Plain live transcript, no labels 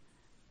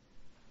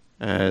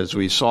As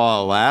we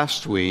saw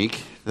last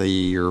week,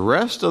 the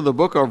rest of the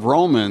book of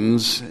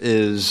Romans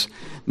is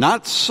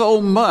not so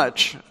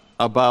much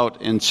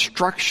about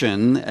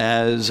instruction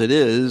as it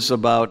is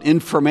about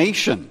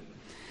information.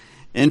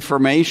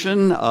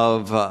 Information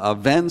of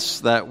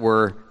events that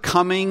were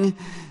coming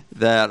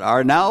that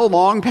are now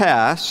long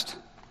past,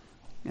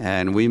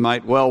 and we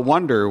might well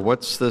wonder,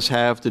 what's this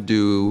have to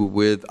do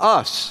with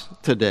us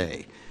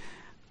today?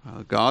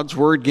 God's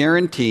Word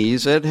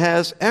guarantees it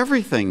has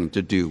everything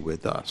to do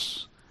with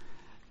us.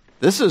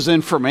 This is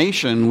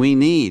information we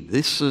need.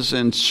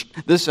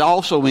 This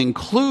also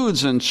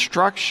includes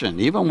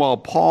instruction. Even while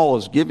Paul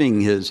is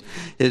giving his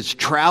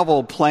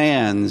travel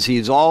plans,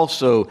 he's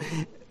also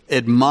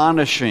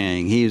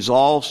admonishing. He's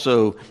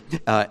also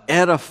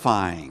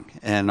edifying.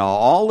 And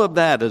all of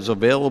that is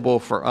available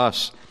for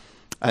us,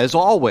 as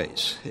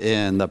always,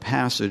 in the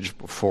passage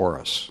before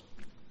us.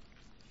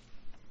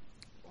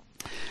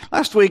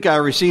 Last week I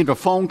received a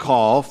phone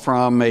call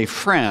from a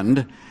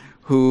friend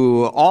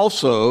who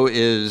also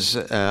is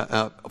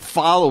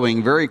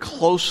following very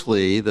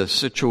closely the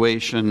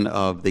situation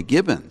of the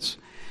Gibbons.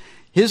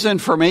 His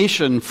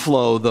information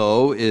flow,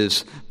 though,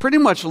 is pretty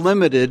much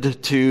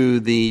limited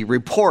to the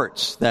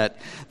reports that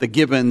the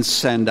Gibbons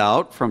send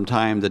out from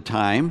time to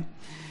time.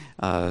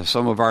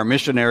 Some of our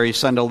missionaries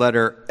send a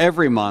letter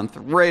every month,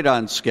 right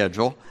on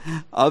schedule.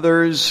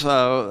 Others,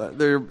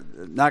 they're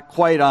not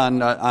quite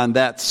on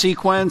that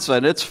sequence,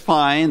 and it's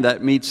fine.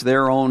 That meets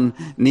their own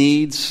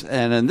needs.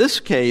 And in this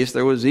case,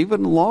 there was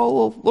even a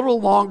little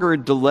longer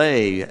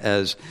delay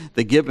as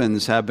the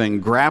Gibbons have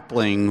been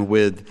grappling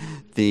with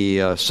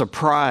the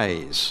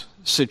surprise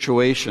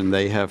situation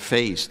they have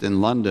faced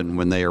in London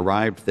when they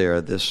arrived there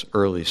this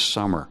early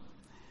summer.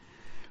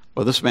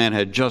 Well, this man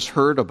had just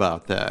heard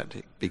about that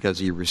because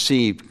he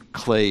received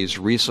Clay's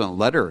recent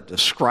letter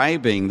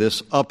describing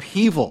this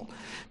upheaval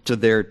to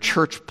their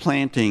church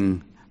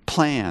planting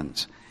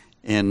plans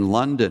in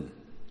London.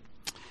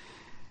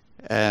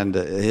 And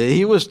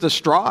he was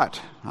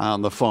distraught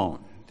on the phone.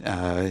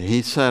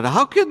 He said,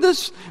 how could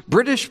this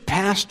British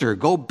pastor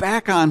go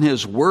back on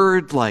his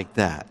word like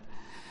that?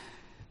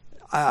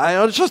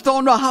 I just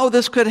don't know how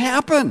this could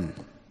happen.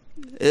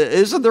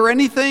 Isn't there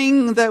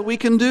anything that we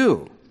can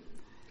do?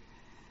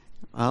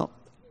 Well,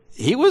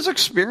 he was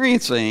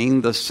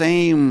experiencing the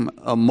same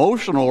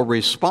emotional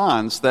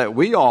response that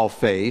we all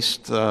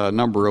faced a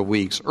number of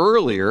weeks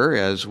earlier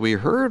as we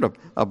heard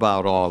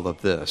about all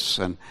of this.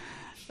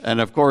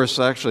 And of course,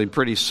 actually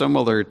pretty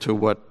similar to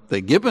what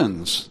the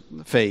Gibbons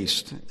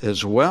faced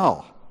as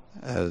well,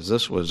 as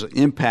this was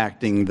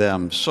impacting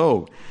them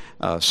so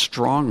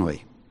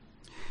strongly.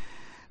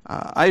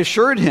 I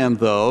assured him,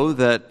 though,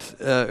 that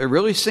it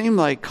really seemed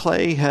like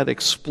Clay had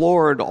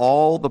explored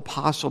all the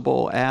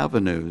possible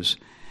avenues,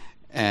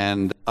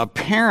 and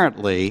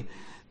apparently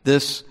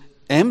this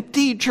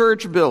empty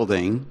church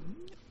building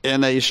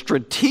in a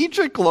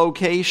strategic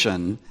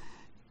location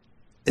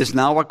is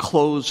now a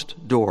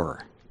closed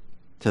door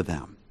to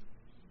them.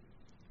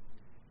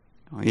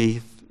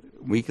 We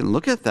can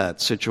look at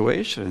that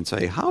situation and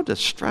say, how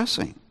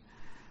distressing.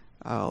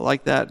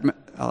 Like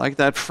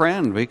that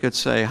friend, we could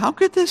say, how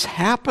could this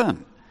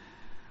happen?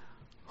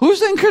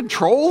 Who's in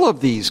control of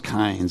these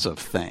kinds of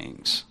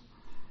things?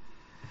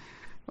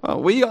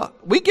 We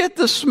get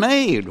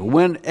dismayed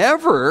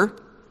whenever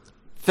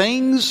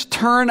things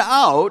turn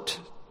out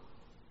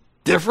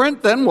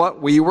different than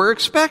what we were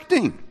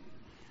expecting,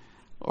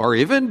 or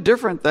even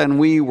different than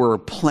we were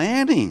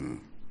planning.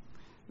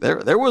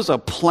 There was a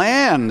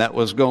plan that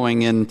was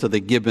going into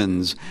the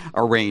Gibbons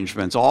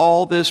arrangements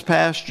all this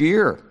past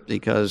year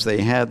because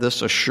they had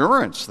this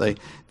assurance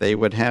they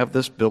would have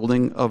this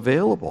building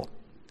available.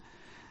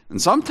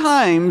 And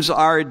sometimes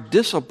our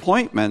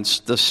disappointments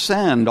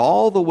descend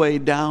all the way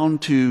down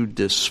to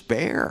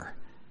despair.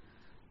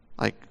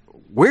 Like,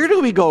 where do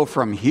we go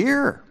from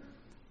here?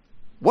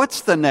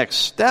 What's the next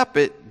step?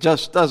 It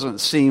just doesn't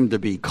seem to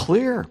be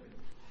clear.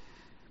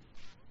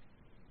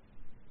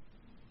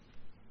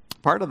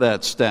 Part of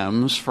that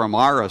stems from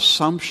our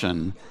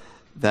assumption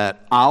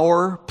that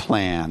our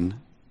plan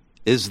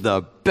is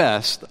the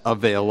best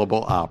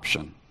available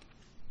option.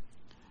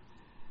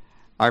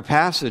 Our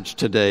passage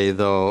today,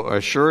 though,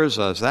 assures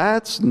us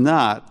that's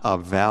not a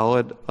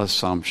valid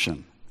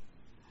assumption.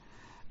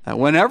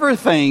 Whenever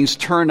things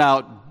turn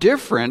out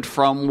different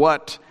from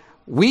what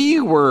we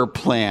were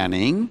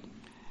planning,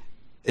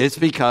 it's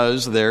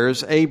because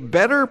there's a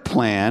better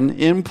plan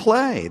in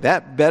play.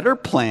 That better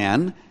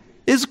plan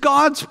is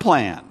God's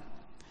plan.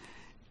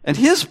 And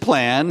His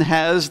plan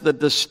has the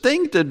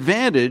distinct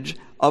advantage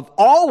of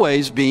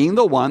always being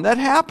the one that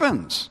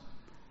happens.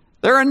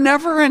 There are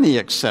never any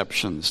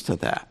exceptions to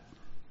that.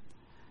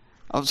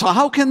 So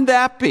how can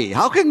that be?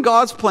 How can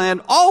God's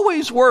plan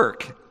always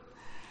work?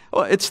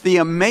 Well, it's the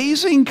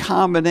amazing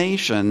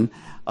combination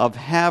of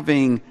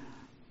having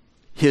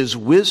His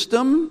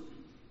wisdom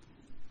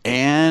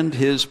and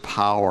His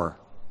power.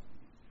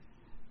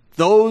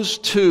 Those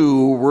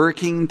two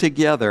working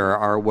together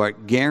are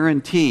what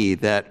guarantee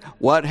that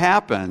what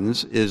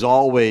happens is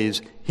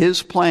always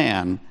His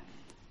plan,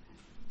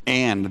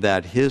 and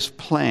that His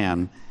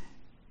plan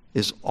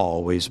is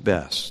always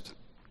best.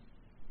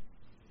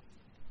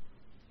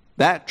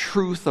 That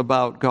truth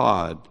about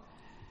God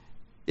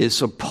is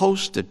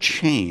supposed to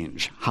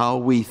change how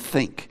we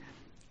think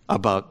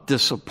about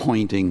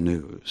disappointing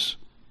news,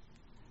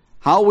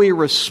 how we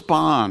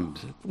respond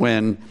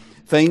when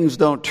things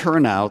don't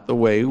turn out the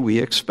way we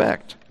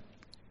expect.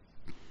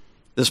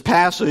 This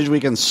passage, we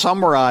can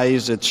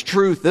summarize its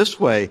truth this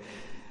way: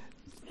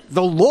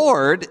 the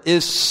Lord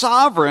is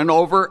sovereign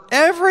over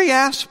every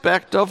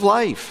aspect of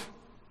life.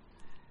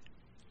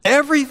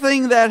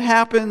 Everything that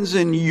happens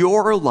in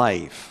your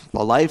life,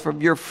 the life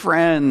of your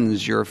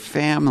friends, your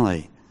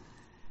family,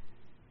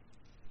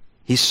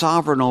 He's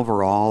sovereign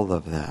over all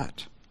of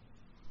that.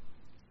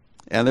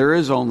 And there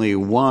is only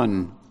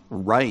one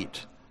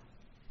right,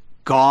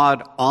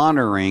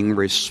 God-honoring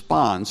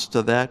response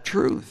to that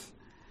truth.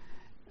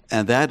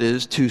 And that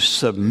is to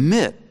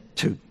submit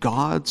to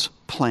God's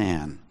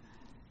plan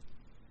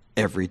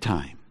every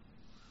time.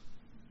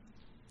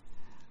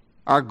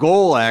 Our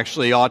goal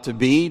actually ought to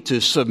be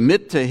to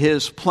submit to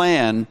His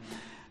plan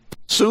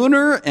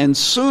sooner and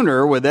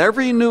sooner. With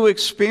every new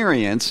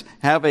experience,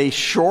 have a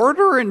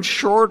shorter and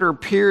shorter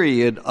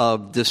period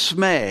of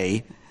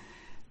dismay,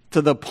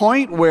 to the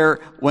point where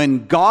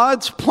when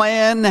God's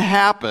plan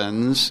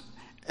happens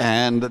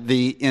and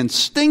the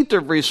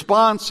instinctive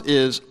response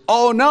is,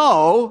 oh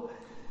no,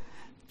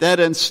 that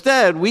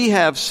instead we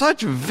have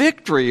such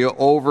victory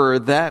over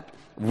that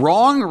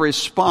wrong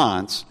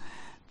response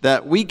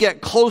that we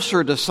get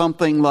closer to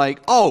something like,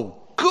 oh,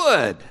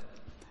 good.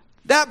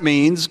 That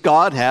means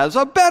God has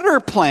a better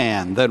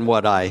plan than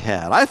what I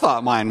had. I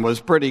thought mine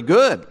was pretty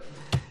good.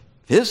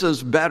 His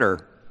is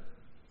better.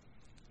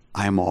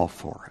 I'm all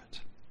for it.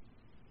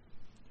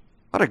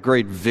 What a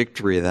great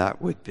victory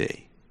that would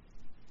be.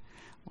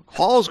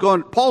 Paul's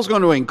going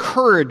to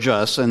encourage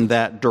us in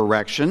that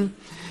direction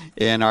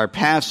in our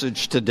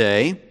passage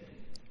today.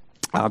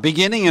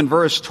 Beginning in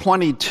verse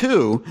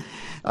 22,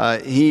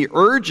 he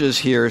urges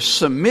here,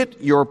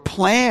 submit your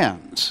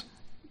plans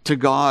to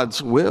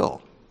God's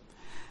will.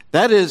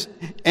 That is,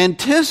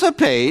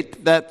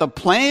 anticipate that the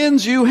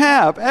plans you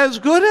have, as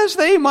good as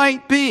they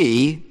might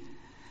be,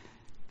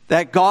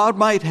 that God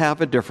might have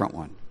a different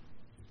one.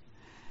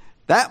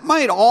 That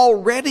might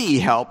already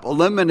help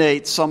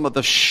eliminate some of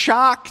the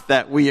shock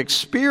that we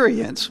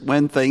experience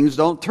when things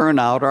don't turn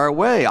out our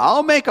way.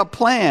 I'll make a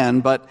plan,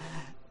 but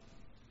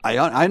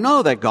I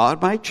know that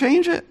God might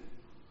change it.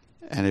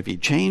 And if He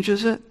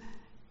changes it,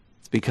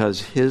 it's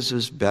because His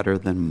is better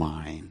than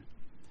mine.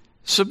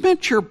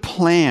 Submit your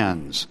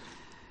plans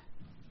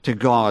to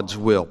God's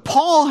will.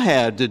 Paul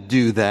had to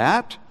do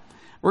that.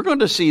 We're going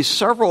to see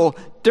several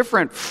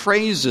different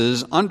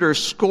phrases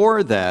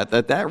underscore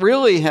that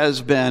really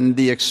has been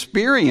the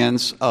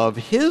experience of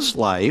his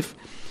life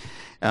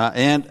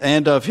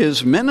and of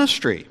his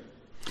ministry.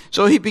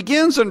 So he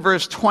begins in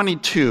verse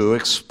 22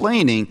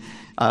 explaining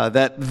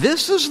that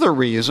this is the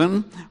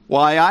reason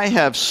why I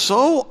have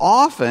so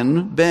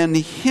often been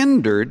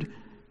hindered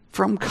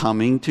from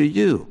coming to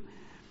you.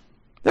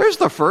 There's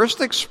the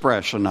first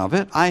expression of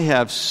it. I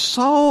have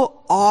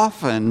so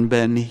often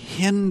been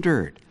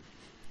hindered.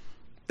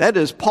 That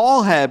is,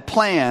 Paul had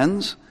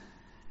plans,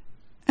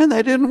 and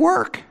they didn't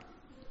work.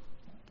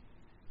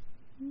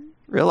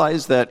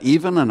 Realize that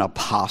even an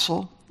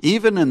apostle,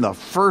 even in the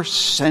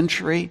first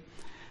century,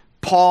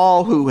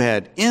 Paul, who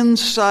had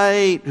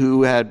insight,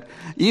 who had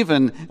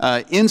even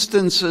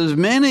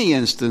many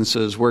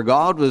instances where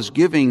God was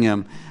giving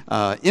him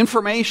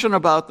information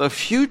about the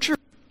future,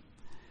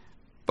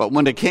 but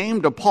when it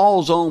came to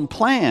Paul's own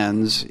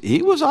plans,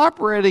 he was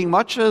operating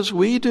much as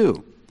we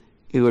do.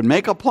 He would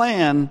make a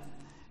plan,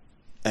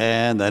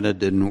 and then it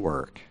didn't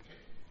work.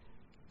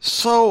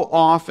 So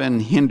often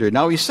hindered.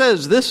 Now he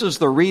says this is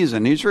the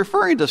reason. He's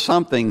referring to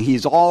something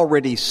he's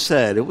already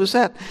said. It was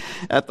at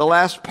the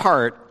last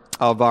part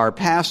of our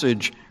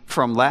passage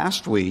from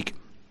last week.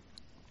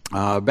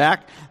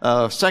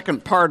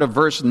 Second part of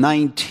verse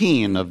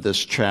 19 of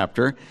this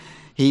chapter.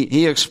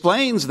 He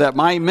explains that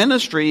my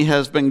ministry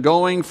has been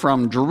going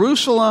from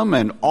Jerusalem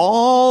and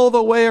all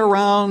the way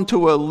around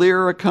to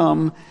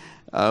Illyricum.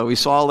 We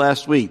saw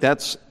last week.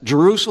 That's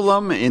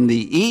Jerusalem in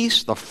the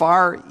east, the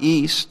far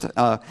east.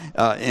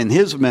 In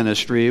his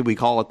ministry, we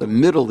call it the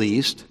Middle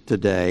East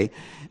today.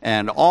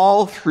 And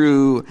all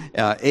through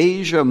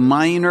Asia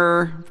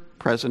Minor,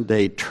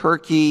 present-day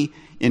Turkey,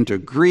 into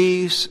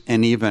Greece,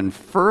 and even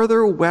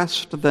further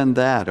west than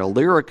that.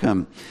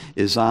 Illyricum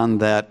is on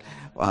that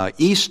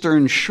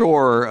eastern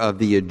shore of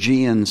the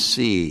Aegean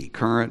Sea,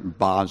 current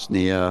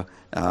Bosnia,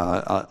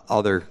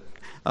 other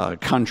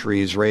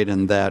countries right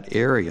in that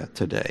area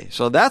today.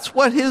 So that's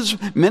what his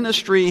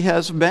ministry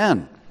has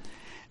been.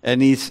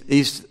 And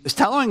he's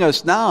telling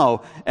us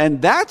now,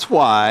 and that's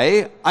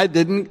why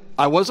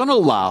I wasn't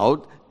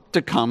allowed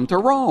to come to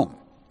Rome.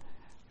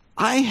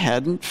 I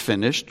hadn't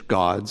finished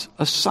God's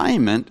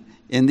assignment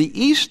in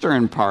the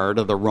eastern part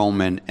of the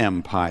Roman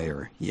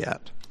Empire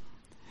yet.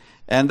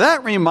 And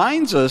that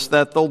reminds us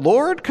that the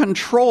Lord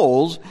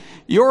controls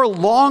your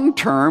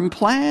long-term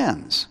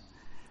plans.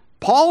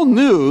 Paul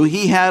knew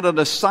he had an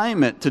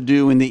assignment to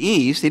do in the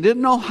East. He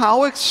didn't know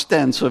how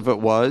extensive it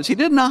was. He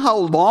didn't know how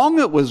long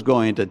it was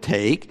going to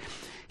take.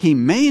 He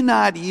may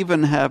not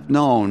even have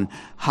known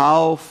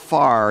how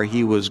far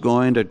he was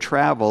going to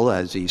travel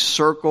as he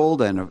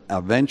circled and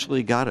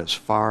eventually got as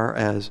far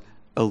as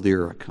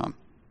Illyricum.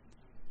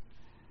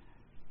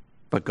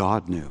 But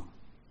God knew.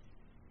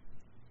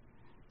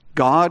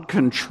 God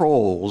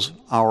controls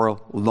our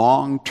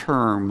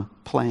long-term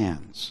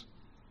plans.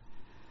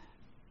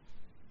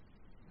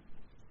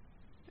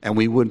 And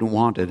we wouldn't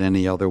want it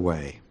any other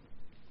way.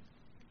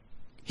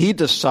 He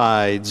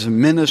decides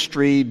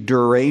ministry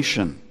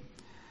duration.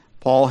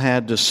 Paul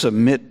had to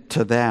submit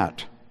to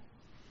that.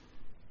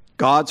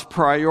 God's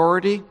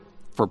priority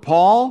for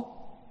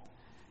Paul: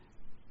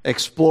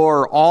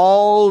 explore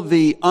all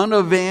the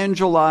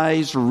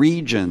unevangelized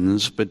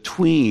regions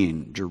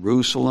between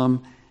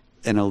Jerusalem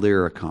and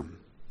Illyricum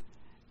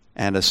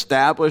and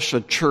establish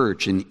a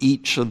church in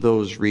each of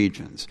those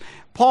regions.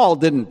 Paul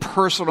didn't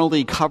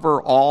personally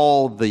cover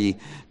all the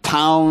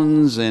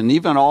towns and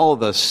even all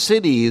the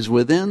cities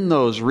within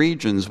those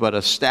regions, but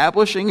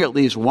establishing at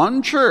least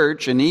one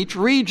church in each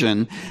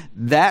region,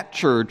 that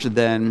church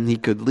then he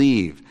could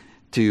leave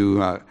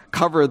to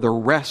cover the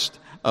rest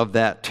of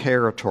that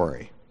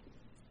territory.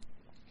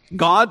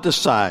 God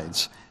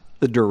decides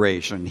the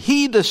duration.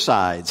 He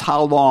decides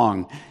how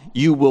long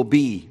you will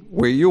be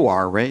where you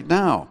are right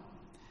now.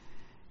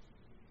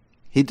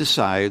 He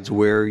decides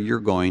where you're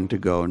going to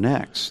go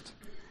next.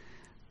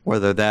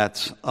 Whether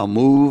that's a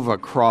move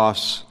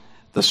across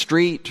the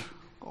street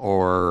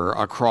or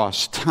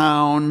across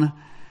town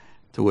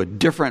to a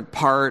different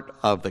part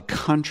of the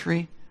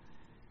country.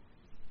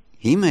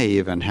 He may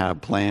even have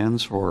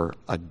plans for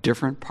a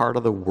different part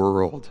of the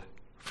world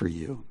for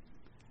you.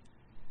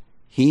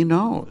 He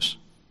knows.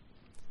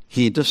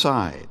 He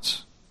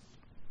decides.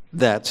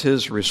 That's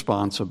his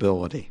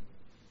responsibility.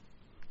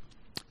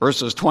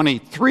 Verses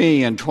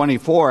 23 and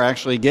 24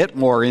 actually get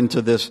more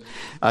into this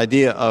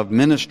idea of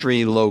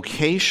ministry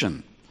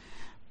location.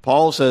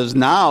 Paul says,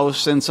 "Now,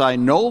 since I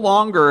no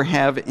longer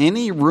have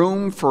any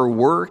room for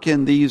work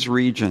in these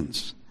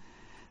regions,"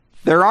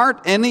 there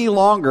aren't any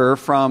longer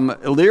from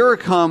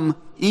Illyricum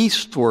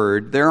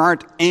eastward, there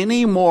aren't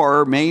any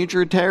more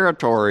major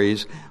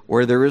territories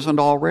where there isn't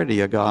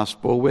already a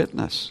gospel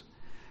witness.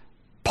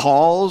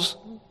 Paul's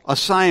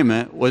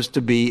assignment was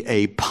to be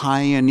a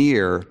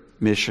pioneer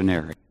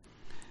missionary,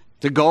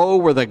 to go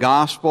where the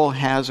gospel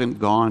hasn't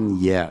gone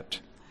yet.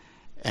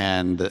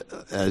 And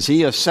as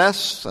he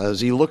assesses,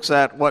 as he looks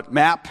at what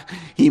map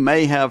he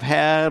may have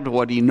had,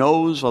 what he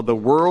knows of the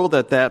world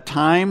at that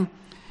time,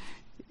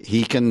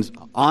 he can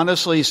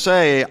honestly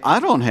say, I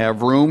don't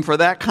have room for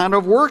that kind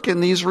of work in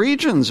these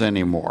regions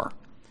anymore.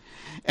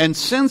 And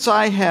since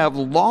I have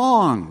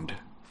longed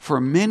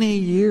for many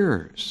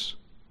years,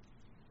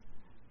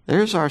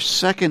 there's our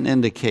second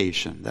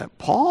indication that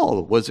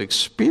Paul was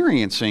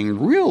experiencing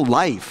real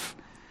life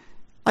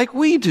like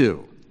we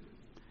do.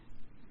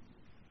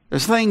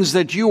 There's things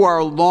that you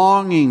are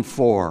longing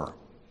for,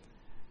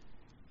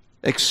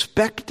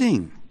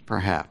 expecting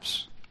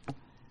perhaps,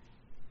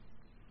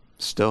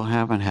 still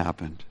haven't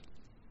happened.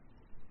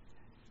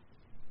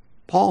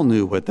 Paul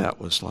knew what that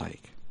was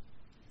like.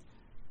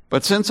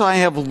 But since I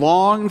have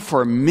longed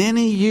for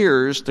many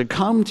years to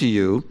come to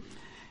you,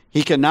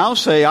 he can now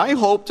say, I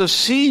hope to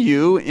see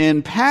you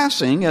in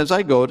passing as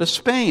I go to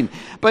Spain.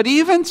 But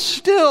even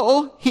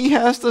still, he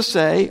has to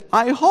say,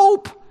 I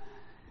hope.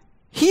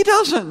 He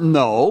doesn't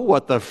know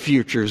what the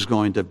future is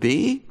going to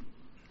be.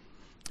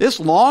 This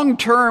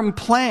long-term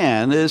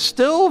plan is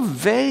still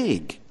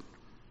vague.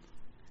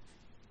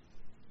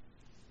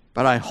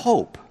 But I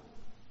hope,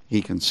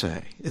 he can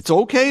say. It's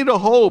okay to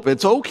hope.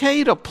 It's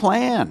okay to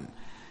plan.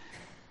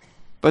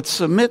 But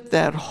submit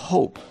that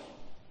hope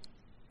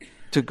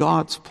to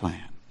God's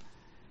plan.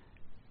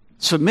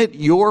 Submit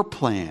your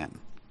plan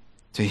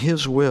to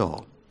his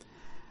will.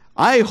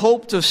 I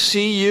hope to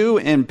see you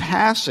in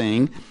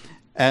passing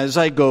as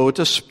I go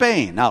to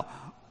Spain. Now,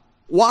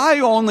 why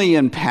only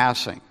in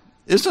passing?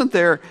 Isn't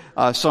there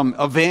some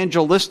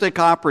evangelistic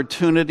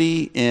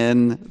opportunity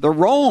in the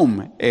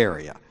Rome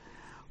area?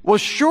 Well,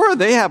 sure,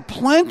 they have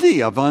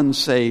plenty of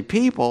unsaved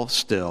people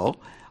still.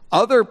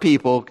 Other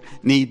people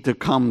need to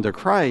come to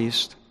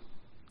Christ.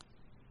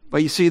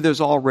 But you see,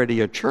 there's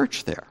already a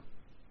church there.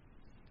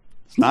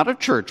 It's not a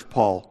church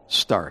Paul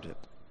started.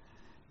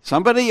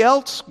 Somebody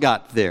else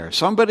got there.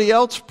 Somebody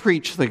else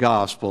preached the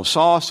gospel,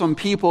 saw some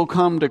people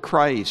come to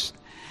Christ.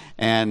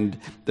 And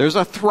there's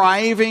a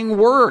thriving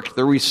work.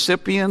 The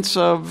recipients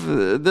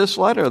of this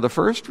letter, the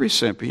first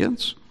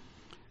recipients,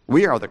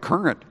 we are the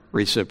current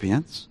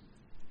recipients.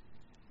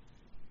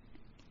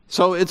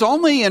 So it's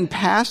only in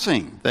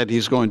passing that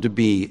he's going to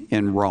be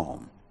in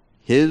Rome.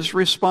 His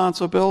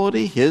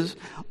responsibility, his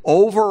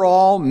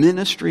overall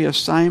ministry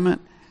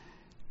assignment,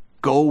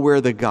 go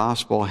where the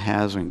gospel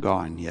hasn't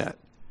gone yet.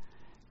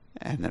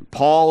 And in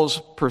Paul's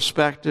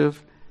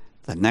perspective,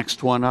 the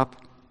next one up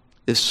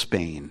is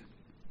Spain.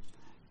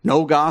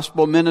 No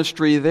gospel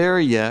ministry there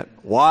yet.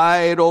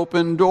 Wide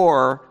open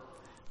door,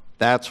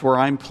 That's where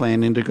I'm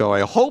planning to go.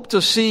 I hope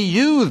to see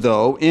you,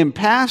 though, in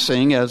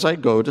passing as I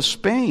go to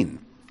Spain,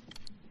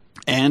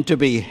 and to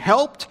be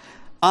helped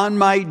on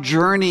my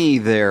journey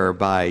there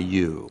by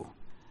you.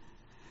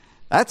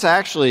 That's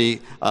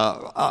actually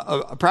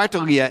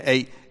practically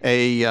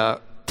a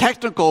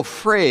technical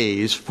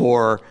phrase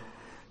for,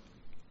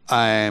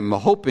 I'm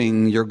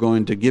hoping you're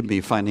going to give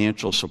me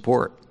financial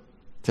support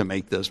to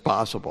make this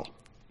possible.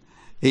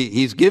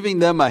 He's giving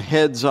them a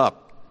heads up.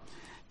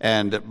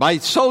 And by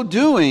so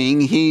doing,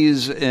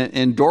 he's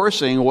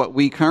endorsing what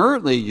we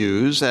currently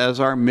use as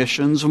our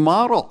missions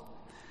model.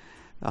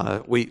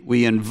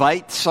 We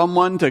invite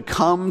someone to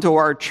come to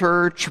our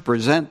church,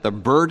 present the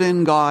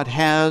burden God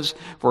has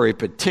for a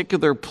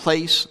particular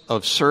place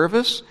of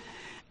service.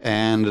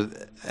 And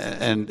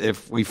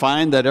if we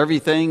find that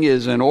everything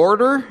is in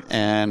order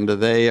and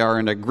they are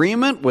in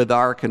agreement with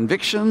our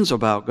convictions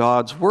about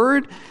God's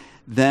word,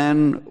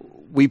 then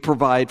we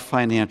provide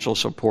financial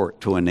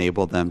support to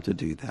enable them to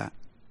do that.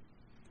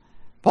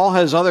 Paul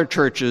has other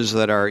churches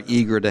that are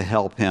eager to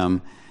help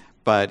him,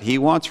 but he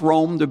wants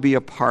Rome to be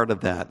a part of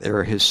that.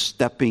 They're his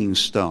stepping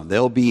stone.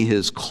 They'll be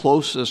his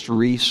closest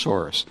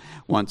resource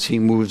once he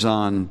moves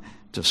on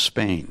to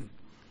Spain.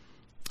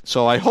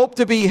 So I hope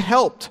to be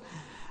helped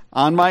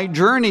on my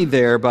journey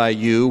there by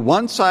you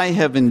once I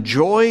have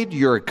enjoyed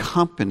your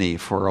company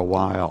for a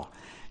while.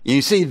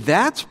 You see,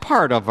 that's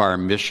part of our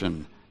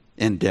mission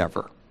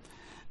endeavor.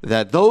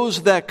 That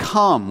those that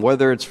come,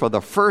 whether it's for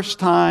the first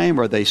time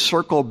or they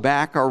circle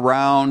back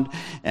around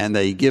and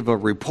they give a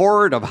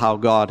report of how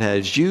God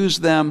has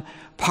used them,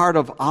 part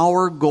of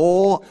our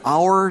goal,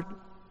 our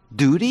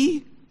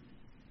duty,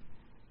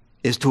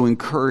 is to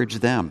encourage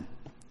them,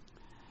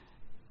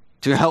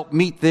 to help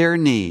meet their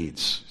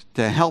needs,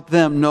 to help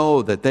them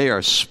know that they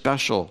are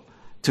special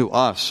to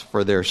us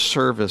for their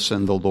service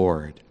in the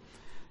Lord.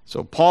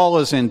 So Paul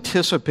is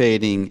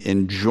anticipating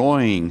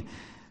enjoying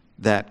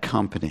that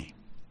company.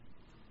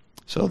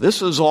 So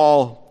this is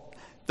all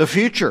the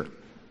future.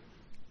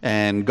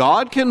 And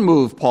God can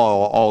move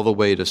Paul all the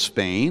way to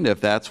Spain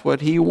if that's what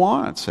he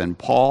wants. And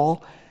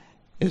Paul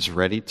is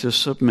ready to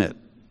submit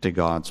to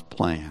God's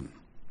plan.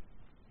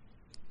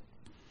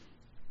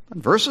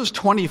 In verses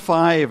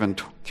 25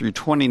 through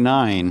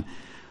 29,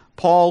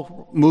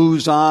 Paul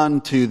moves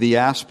on to the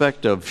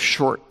aspect of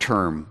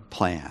short-term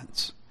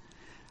plans.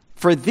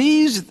 For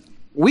these,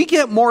 we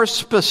get more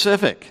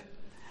specific.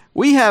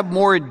 We have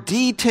more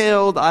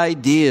detailed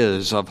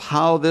ideas of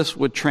how this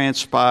would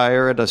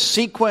transpire and a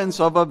sequence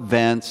of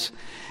events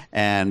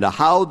and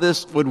how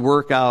this would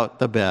work out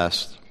the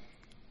best.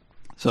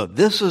 So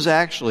this is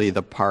actually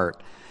the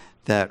part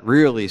that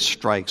really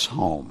strikes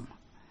home.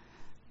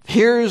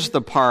 Here's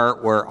the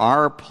part where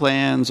our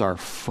plans are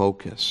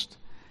focused,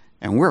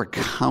 and we're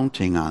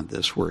counting on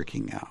this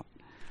working out.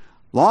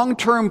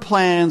 Long-term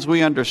plans,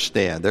 we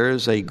understand. There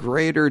is a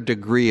greater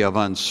degree of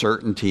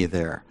uncertainty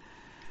there.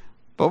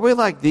 But we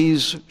like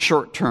these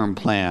short-term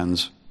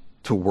plans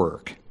to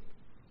work.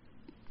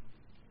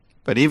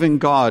 But even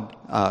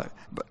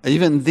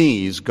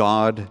these,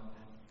 God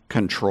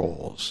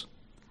controls.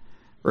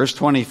 Verse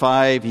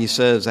 25, he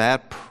says,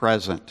 at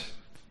present,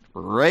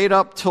 right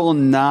up till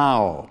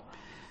now.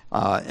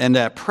 And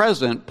at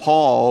present,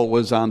 Paul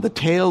was on the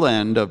tail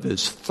end of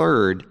his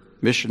third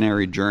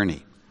missionary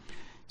journey.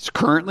 He's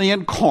currently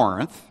in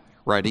Corinth,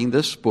 writing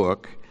this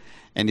book,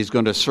 and he's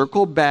going to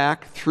circle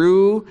back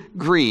through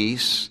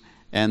Greece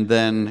and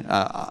then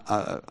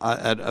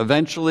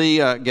eventually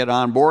get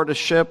on board a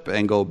ship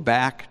and go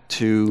back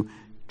to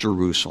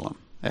Jerusalem,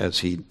 as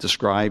he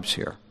describes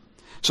here.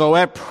 So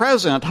at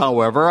present,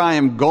 however, I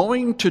am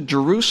going to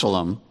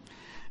Jerusalem,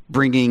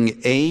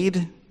 bringing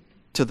aid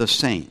to the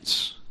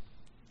saints.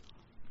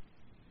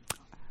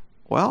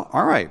 Well,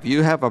 all right, if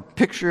you have a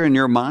picture in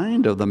your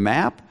mind of the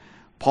map,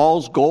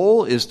 Paul's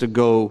goal is to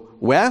go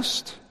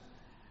west,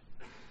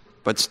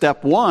 but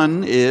step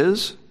one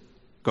is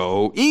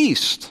go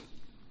east.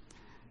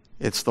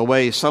 It's the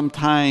way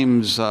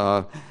sometimes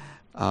flight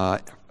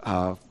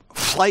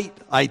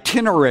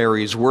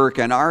itineraries work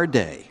in our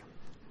day.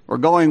 We're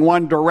going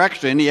one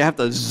direction, you have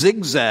to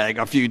zigzag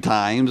a few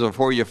times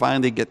before you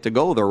finally get to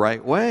go the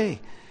right way.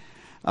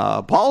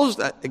 Paul's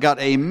got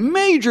a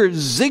major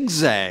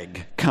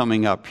zigzag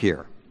coming up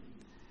here.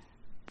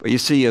 But you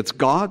see, it's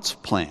God's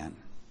plan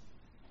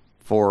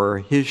for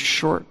his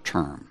short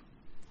term.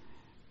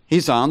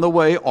 He's on the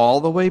way all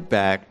the way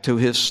back to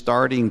his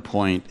starting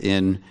point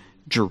in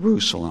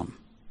Jerusalem.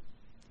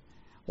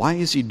 Why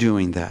is he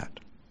doing that?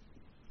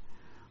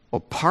 Well,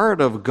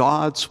 part of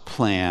God's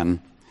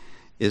plan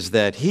is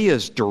that he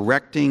is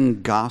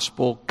directing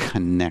gospel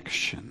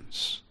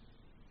connections.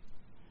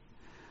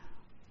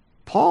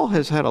 Paul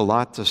has had a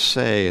lot to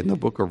say in the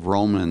book of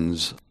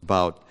Romans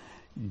about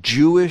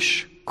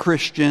Jewish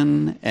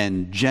Christian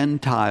and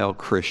Gentile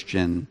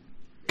Christian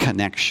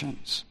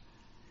connections.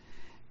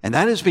 And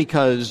that is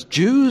because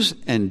Jews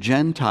and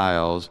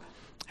Gentiles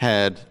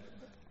had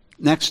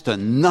next to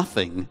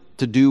nothing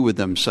to do with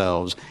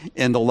themselves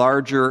in the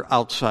larger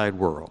outside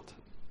world.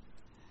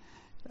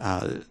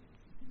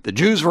 The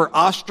Jews were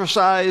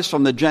ostracized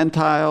from the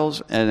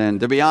Gentiles, and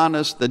to be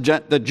honest, the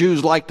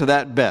Jews liked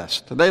that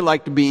best. They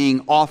liked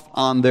being off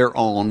on their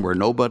own where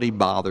nobody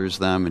bothers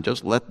them and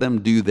just let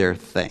them do their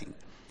thing.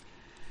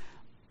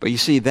 But you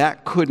see,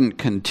 that couldn't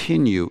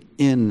continue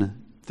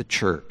in the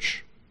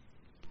church.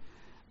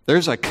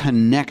 There's a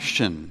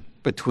connection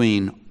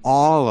between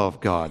all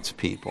of God's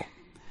people.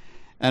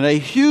 And a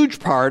huge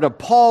part of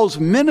Paul's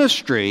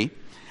ministry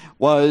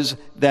was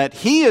that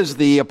he is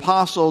the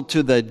apostle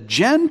to the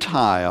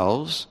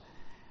Gentiles,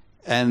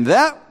 and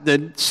that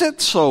didn't sit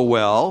so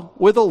well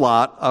with a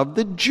lot of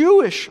the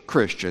Jewish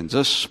Christians,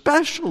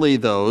 especially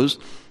those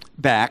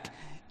back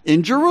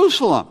in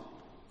Jerusalem.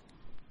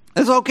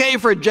 It's okay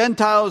for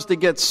Gentiles to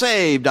get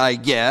saved, I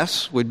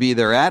guess, would be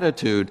their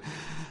attitude,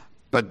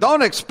 but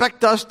don't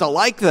expect us to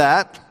like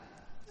that,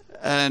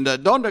 and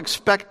don't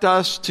expect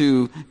us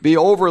to be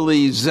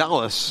overly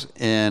zealous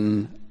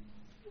in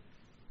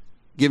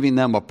giving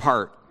them a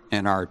part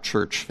in our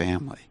church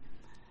family.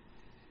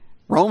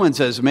 Romans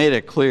has made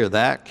it clear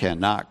that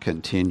cannot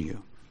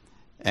continue.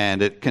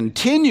 And it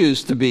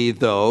continues to be,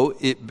 though,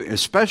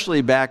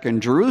 especially back in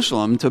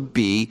Jerusalem, to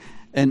be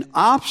an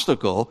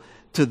obstacle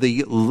to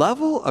the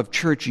level of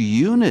church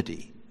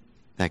unity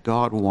that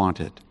God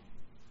wanted.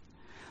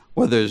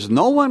 Well, there's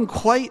no one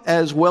quite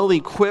as well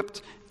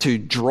equipped to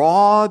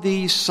draw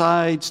these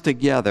sides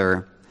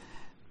together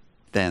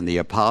than the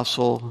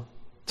apostle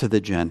to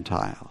the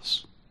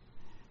Gentiles.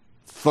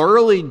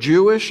 Thoroughly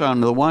Jewish on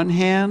the one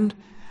hand,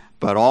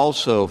 but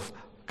also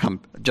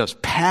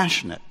just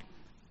passionate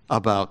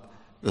about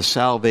the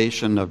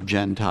salvation of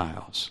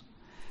Gentiles.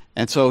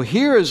 And so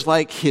here is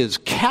like his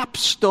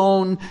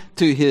capstone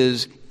to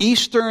his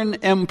Eastern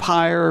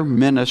Empire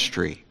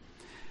ministry.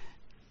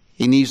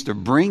 He needs to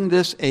bring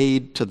this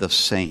aid to the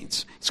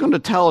saints. He's going to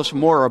tell us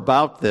more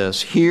about this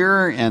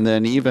here and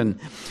then even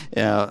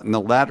in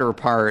the latter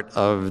part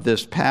of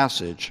this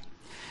passage.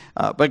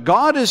 But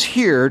God is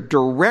here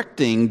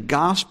directing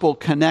gospel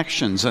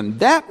connections, and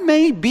that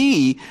may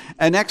be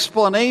an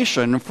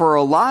explanation for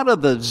a lot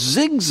of the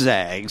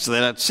zigzags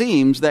that it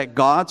seems that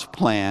God's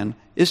plan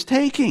is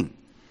taking.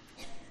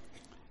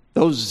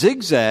 Those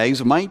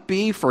zigzags might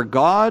be for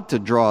God to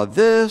draw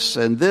this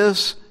and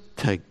this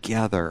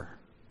together,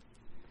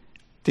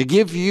 to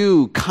give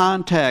you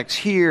contacts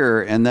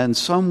here and then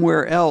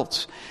somewhere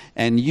else,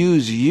 and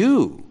use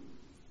you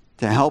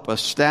to help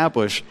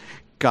establish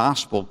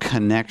gospel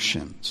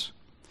connections.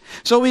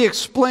 So he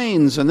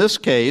explains in this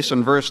case,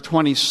 in verse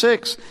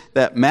 26,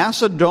 that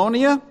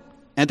Macedonia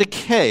and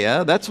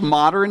Achaia, that's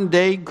modern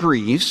day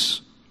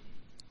Greece,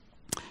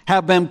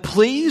 have been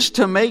pleased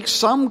to make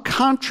some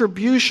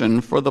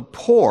contribution for the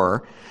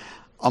poor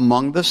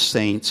among the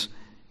saints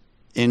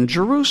in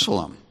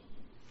Jerusalem.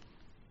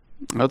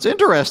 Now, it's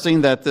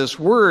interesting that this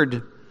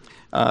word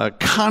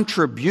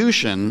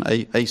contribution,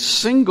 a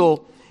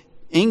single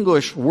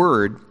English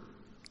word,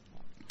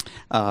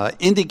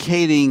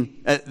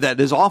 indicating that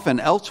is often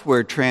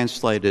elsewhere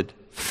translated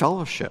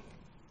fellowship.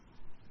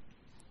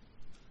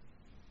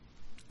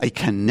 A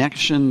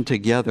connection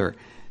together.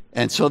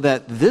 And so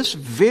that this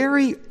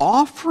very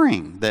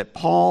offering that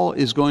Paul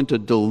is going to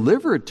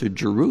deliver to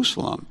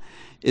Jerusalem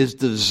is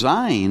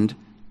designed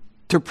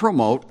to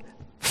promote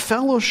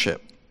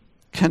fellowship,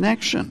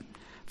 connection,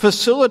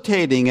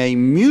 facilitating a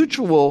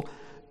mutual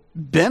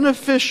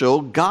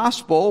beneficial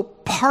gospel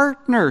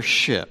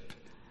partnership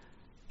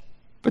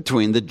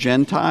between the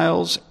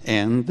Gentiles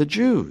and the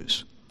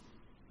Jews.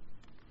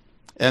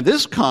 And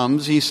this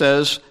comes, he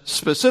says,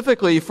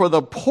 specifically for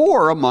the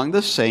poor among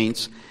the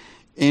saints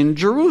in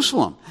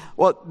Jerusalem.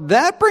 Well,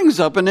 that brings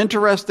up an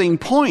interesting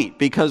point,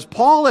 because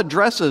Paul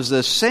addresses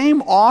this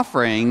same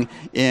offering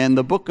in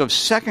the book of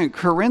 2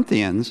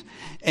 Corinthians,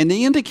 and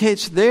he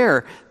indicates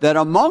there that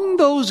among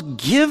those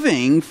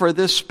giving for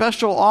this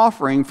special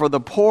offering for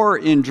the poor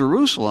in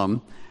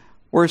Jerusalem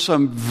were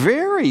some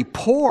very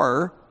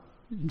poor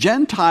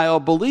Gentile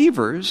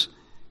believers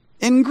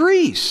in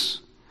Greece.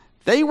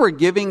 They were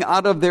giving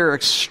out of their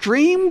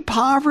extreme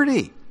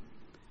poverty.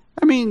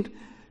 I mean,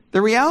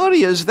 the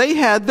reality is they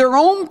had their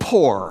own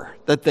poor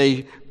that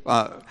they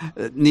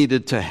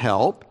needed to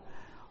help.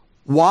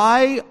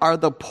 Why are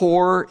the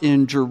poor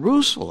in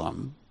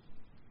Jerusalem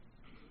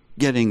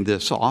getting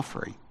this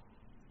offering?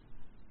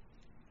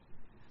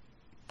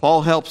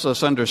 Paul helps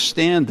us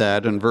understand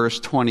that in verse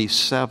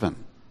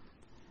 27.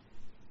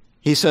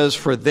 He says,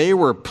 "For they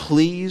were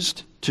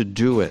pleased to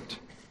do it."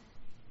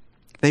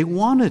 They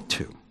wanted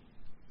to.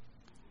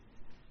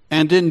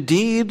 And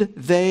indeed,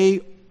 they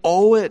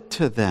owe it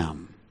to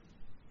them.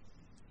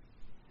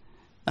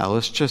 Now,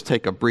 let's just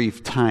take a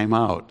brief time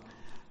out.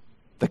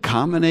 The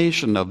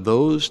combination of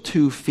those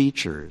two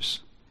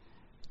features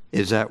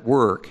is at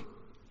work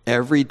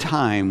every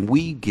time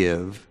we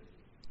give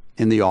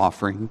in the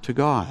offering to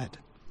God.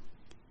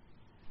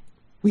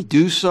 We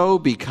do so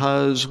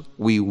because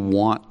we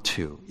want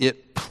to.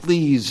 It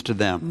pleased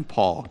them,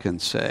 Paul can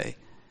say.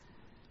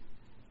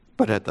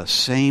 But at the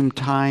same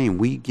time,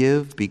 we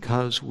give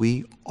because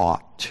we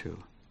ought to.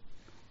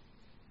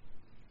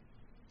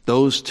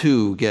 Those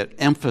two get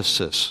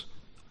emphasis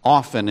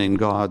often in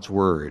God's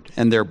word.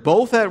 And they're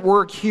both at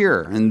work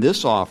here in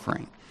this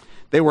offering.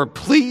 They were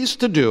pleased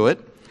to do it,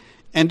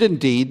 and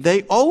indeed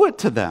they owe it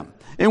to them.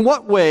 In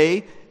what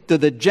way do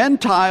the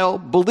Gentile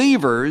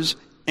believers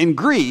in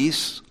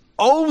Greece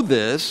owe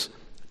this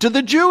to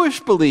the Jewish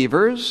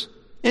believers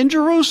in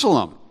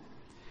Jerusalem?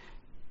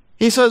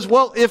 He says,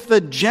 well, if the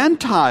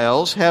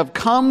Gentiles have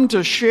come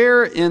to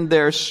share in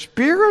their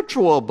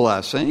spiritual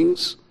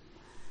blessings,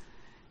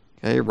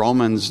 okay,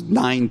 Romans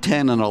 9,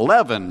 10, and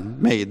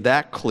 11 made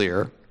that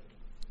clear.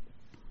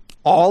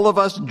 All of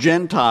us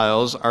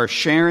Gentiles are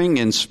sharing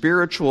in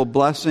spiritual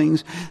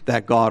blessings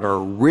that God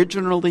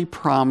originally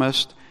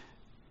promised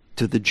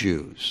to the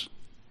Jews.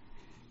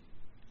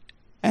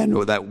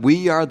 And that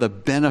we are the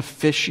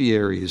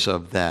beneficiaries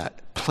of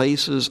that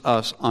places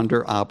us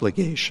under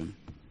obligation.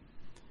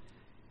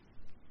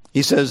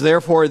 He says,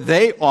 therefore,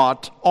 they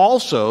ought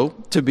also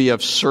to be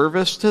of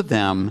service to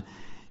them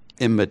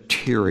in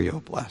material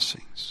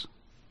blessings.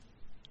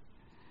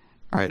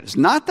 All right, it's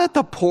not that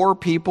the poor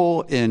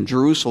people in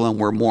Jerusalem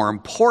were more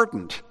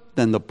important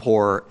than the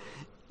poor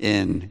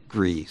in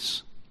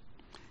Greece.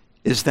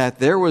 It's that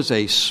there was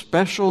a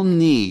special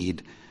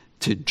need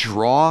to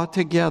draw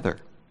together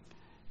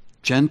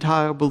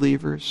Gentile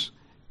believers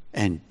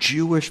and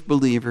Jewish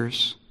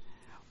believers,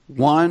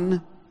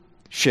 one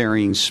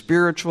sharing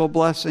spiritual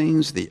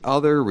blessings, the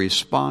other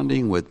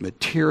responding with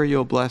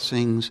material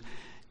blessings,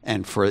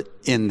 and for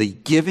in the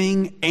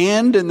giving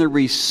and in the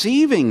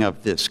receiving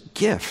of this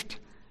gift,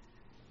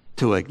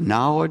 to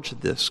acknowledge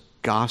this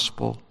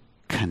gospel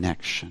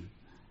connection.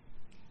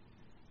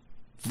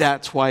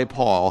 That's why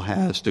Paul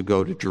has to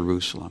go to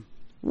Jerusalem.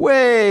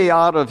 Way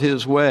out of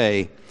his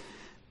way.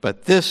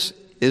 But this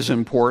is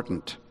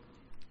important.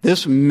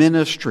 This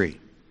ministry.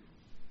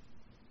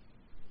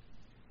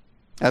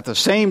 At the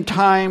same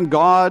time,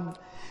 God,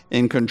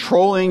 in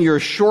controlling your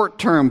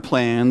short-term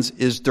plans,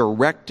 is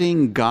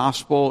directing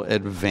gospel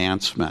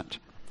advancement.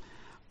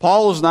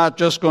 Paul is not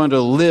just going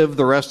to live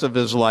the rest of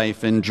his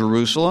life in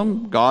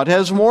Jerusalem. God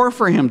has more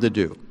for him to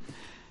do.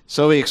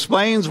 So he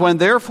explains, when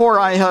therefore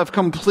I have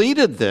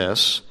completed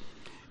this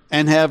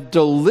and have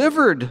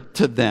delivered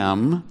to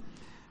them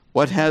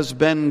what has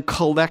been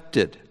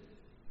collected.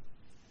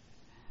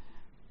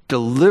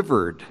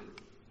 Delivered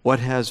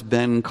what has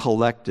been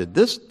collected.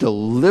 This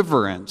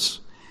deliverance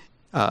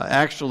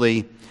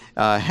actually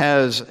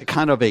has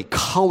kind of a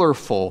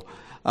colorful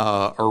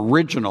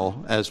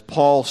original, as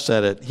Paul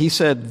said it. He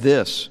said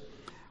this,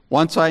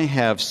 once I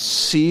have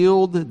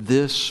sealed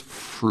this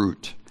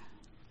fruit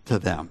to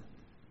them.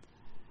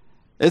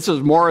 This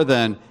is more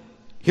than,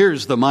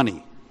 here's the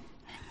money.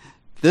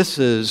 This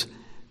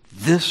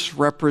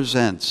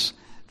represents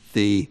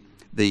the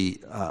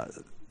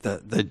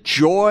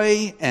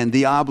joy and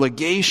the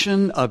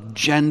obligation of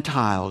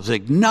Gentiles,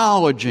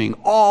 acknowledging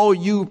all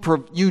you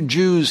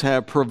Jews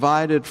have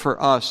provided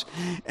for us,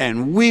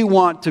 and we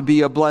want to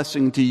be a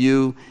blessing to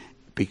you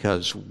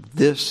because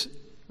this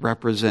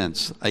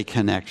represents a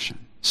connection.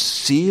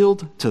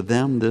 Sealed to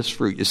them this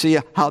fruit. You see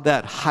how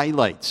that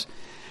highlights.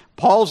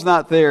 Paul's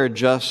not there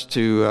just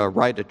to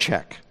write a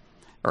check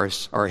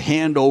or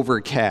hand over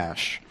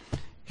cash.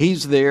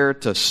 He's there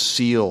to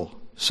seal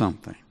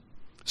something,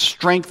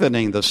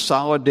 strengthening the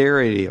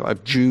solidarity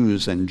of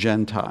Jews and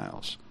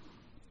Gentiles.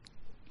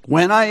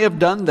 When I have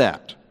done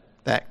that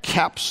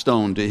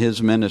capstone to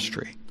his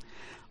ministry,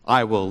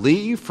 I will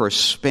leave for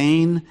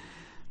Spain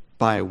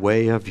by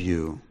way of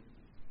you.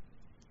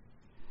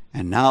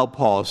 And now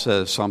Paul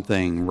says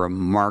something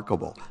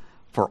remarkable.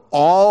 For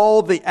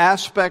all the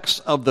aspects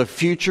of the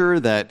future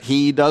that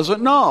he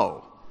doesn't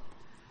know,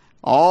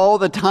 all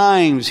the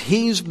times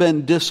he's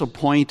been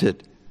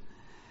disappointed,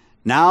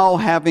 now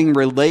having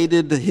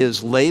related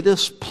his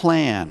latest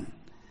plan,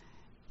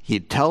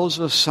 he tells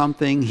us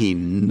something he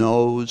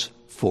knows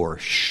for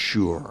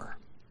sure.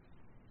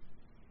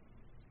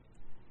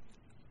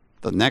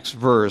 The next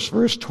verse,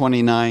 verse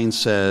 29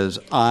 says,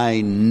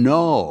 I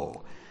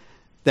know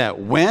that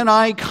when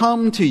I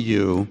come to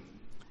you,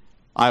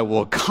 I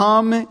will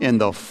come in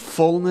the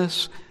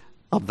fullness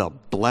of the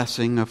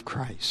blessing of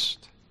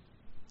Christ.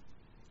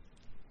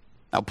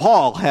 Now,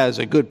 Paul has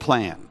a good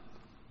plan.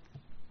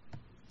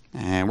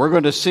 And we're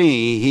going to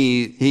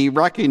see he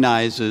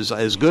recognizes,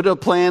 as good a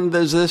plan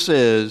as this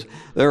is,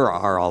 there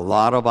are a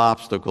lot of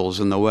obstacles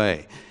in the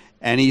way.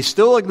 And he's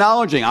still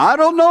acknowledging, I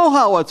don't know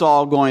how it's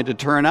all going to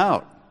turn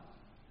out.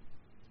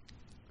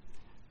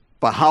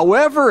 But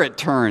however it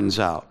turns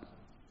out,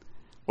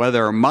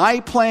 whether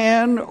my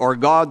plan or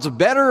God's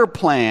better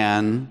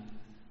plan,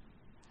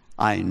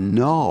 I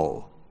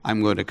know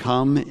I'm going to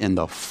come in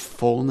the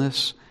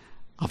fullness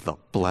of the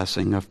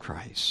blessing of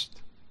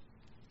Christ.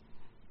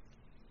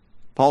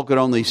 Paul could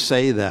only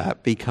say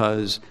that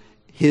because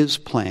his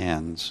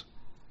plans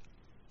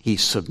he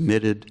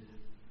submitted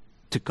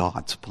to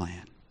God's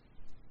plan.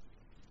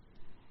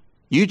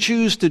 You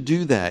choose to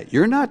do that,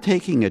 you're not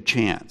taking a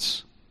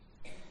chance.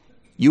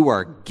 You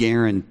are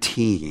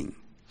guaranteeing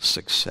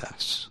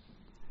success.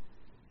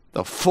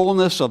 The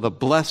fullness of the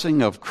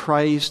blessing of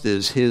Christ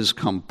is his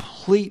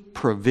complete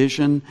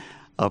provision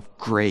of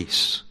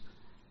grace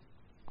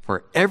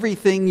for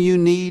everything you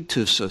need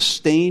to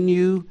sustain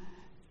you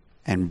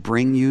and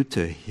bring you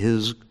to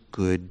his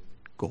good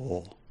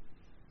goal.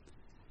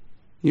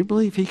 You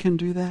believe he can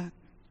do that?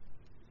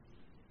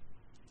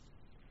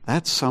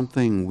 That's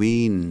something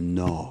we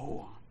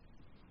know.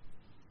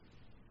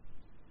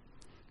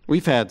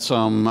 We've had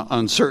some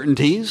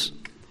uncertainties,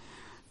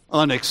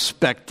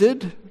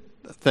 unexpected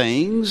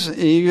things,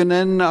 even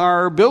in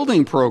our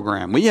building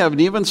program. We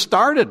haven't even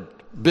started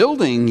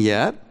building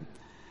yet.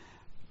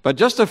 But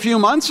just a few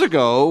months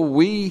ago,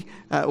 we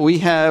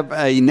have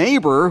a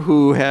neighbor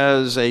who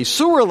has a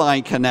sewer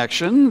line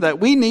connection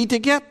that we need to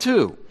get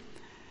to.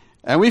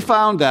 And we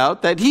found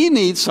out that he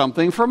needs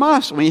something from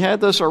us. We had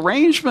this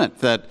arrangement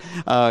that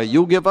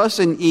you'll give us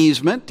an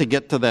easement to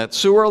get to that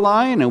sewer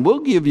line, and we'll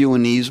give you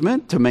an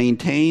easement to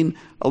maintain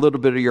a little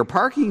bit of your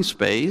parking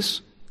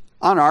space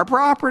on our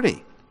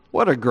property.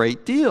 What a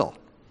great deal.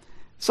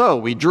 So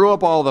we drew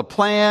up all the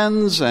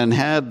plans and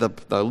had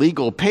the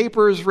legal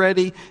papers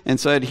ready and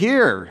said,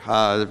 here,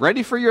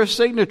 ready for your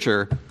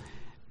signature.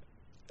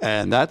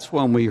 And that's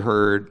when we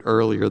heard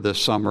earlier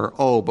this summer,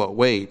 oh, but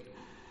wait,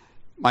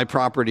 my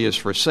property is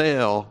for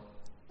sale,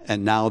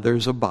 and now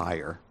there's a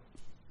buyer.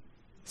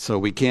 So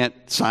we can't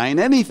sign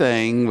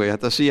anything. We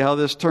have to see how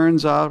this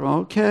turns out.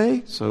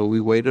 Okay, so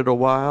we waited a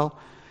while,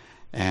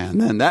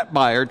 and then that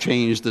buyer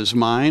changed his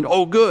mind.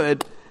 Oh,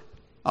 good.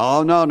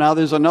 Oh, no, now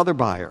there's another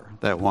buyer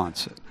that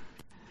wants it.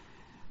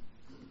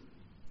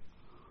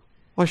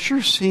 Well, it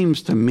sure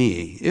seems to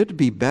me it'd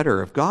be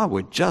better if God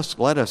would just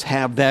let us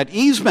have that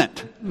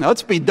easement.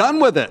 Let's be done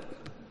with it.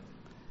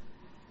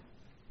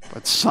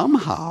 But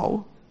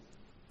somehow,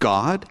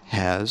 God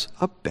has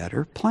a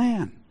better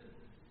plan.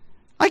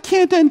 I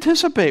can't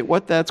anticipate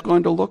what that's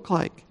going to look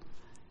like.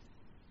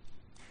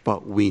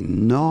 But we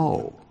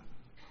know,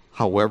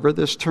 however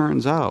this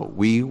turns out,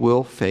 we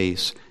will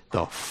face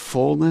the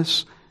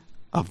fullness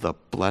of the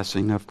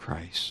blessing of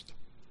Christ.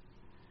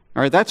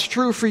 All right, that's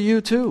true for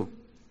you too.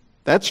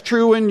 That's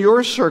true in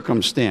your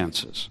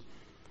circumstances.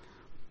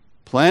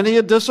 Plenty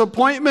of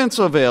disappointments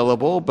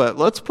available, but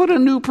let's put a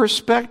new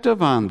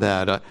perspective on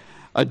that.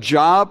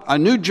 A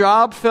new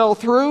job fell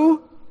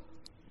through.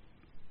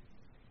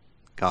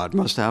 God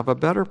must have a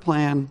better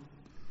plan.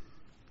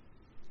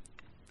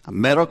 A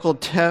medical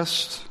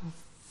test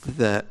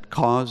that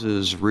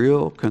causes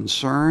real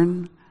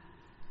concern.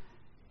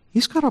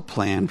 He's got a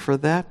plan for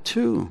that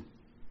too.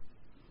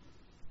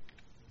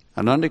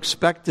 An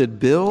unexpected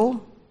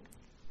bill.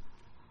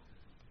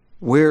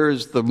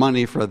 Where's the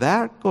money for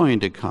that going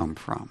to come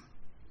from?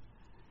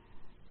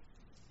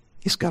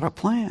 He's got a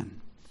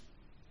plan.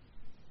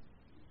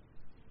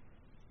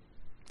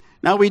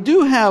 Now, we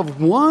do have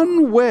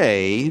one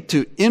way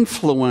to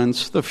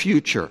influence the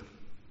future,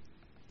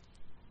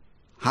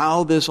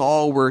 how this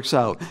all works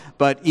out.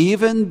 But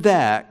even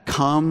that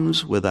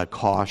comes with a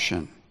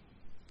caution.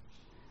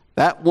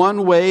 That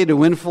one way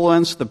to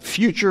influence the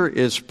future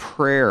is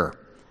prayer.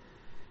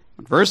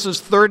 Verses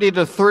 30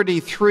 to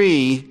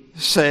 33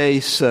 say,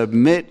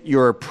 submit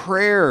your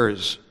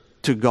prayers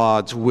to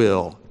God's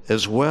will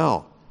as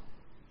well.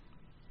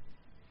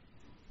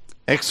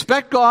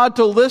 Expect God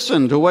to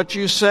listen to what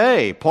you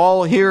say.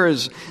 Paul here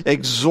is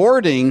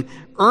exhorting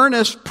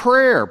earnest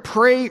prayer.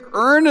 Pray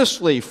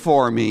earnestly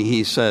for me,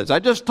 he says. I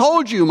just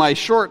told you my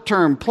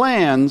short-term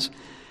plans,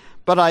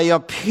 but I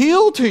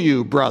appeal to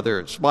you,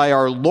 brothers, by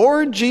our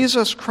Lord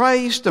Jesus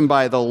Christ and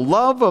by the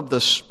love of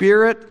the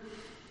Spirit.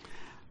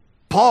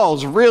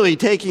 Paul's really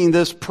taking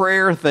this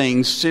prayer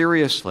thing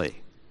seriously.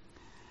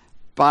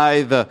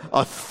 By the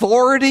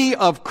authority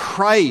of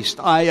Christ,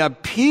 I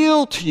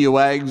appeal to you,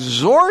 I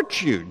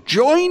exhort you,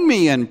 join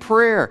me in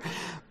prayer.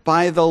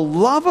 By the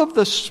love of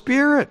the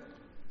Spirit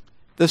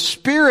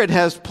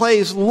has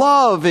placed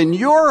love in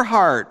your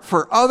heart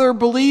for other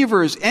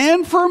believers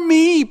and for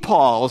me,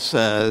 Paul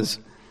says.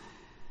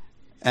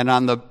 And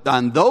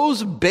on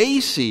those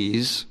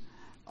bases,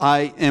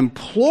 I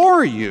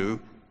implore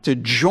you to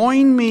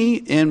join me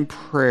in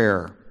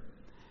prayer.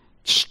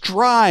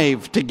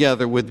 Strive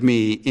together with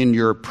me in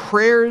your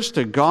prayers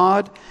to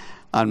God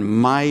on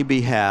my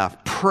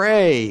behalf.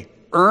 Pray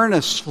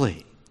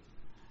earnestly.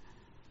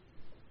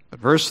 But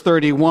verse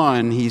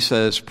 31, he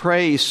says,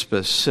 pray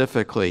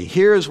specifically.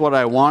 Here's what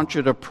I want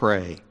you to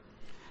pray.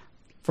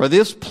 For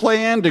this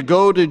plan to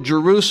go to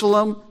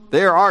Jerusalem,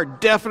 there are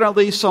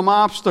definitely some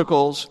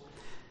obstacles.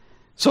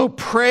 So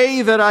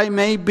pray that I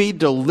may be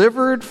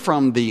delivered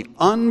from the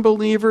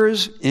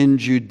unbelievers in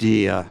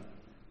Judea.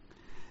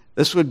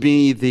 This would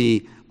be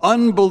the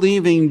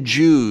unbelieving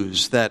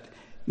Jews that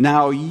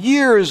now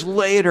years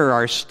later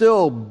are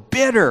still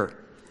bitter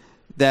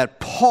that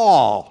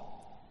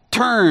Paul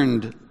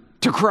turned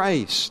to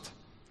Christ.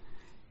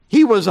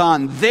 He was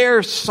on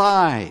their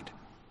side.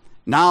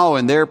 Now,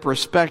 in their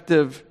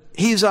perspective,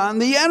 he's on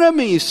the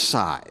enemy's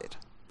side.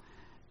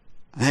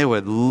 They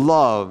would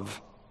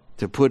love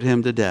to put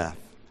him to death.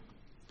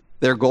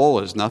 Their goal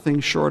is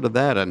nothing short of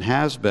that and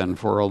has been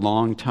for a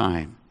long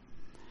time.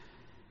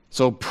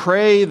 So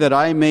pray that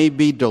I may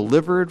be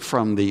delivered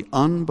from the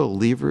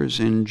unbelievers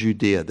in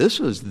Judea.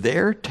 This is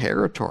their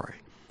territory.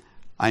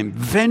 I'm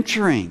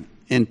venturing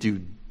into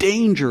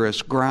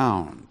dangerous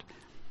ground.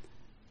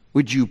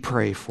 Would you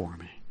pray for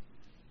me?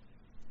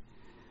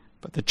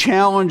 But the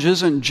challenge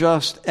isn't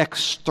just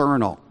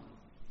external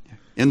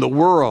in the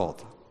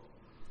world.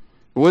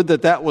 Would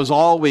that was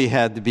all we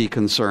had to be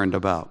concerned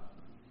about.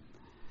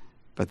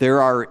 But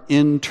there are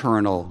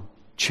internal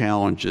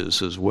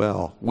challenges as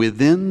well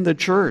within the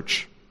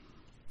church.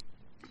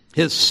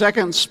 His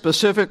second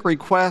specific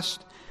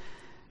request,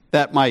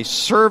 that my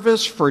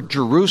service for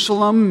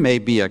Jerusalem may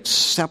be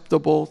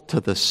acceptable to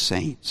the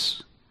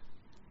saints.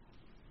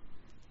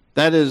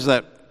 That is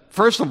that,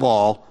 first of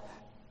all,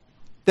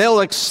 they'll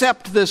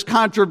accept this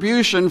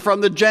contribution from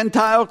the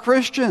Gentile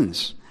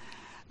Christians.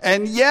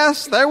 And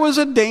yes, there was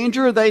a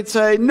danger they'd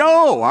say,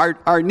 no,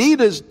 our need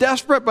is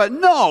desperate, but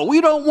no,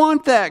 we don't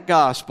want that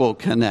gospel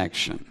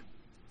connection.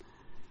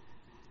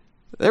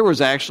 There was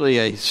actually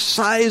a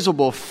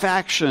sizable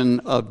faction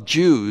of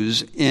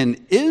Jews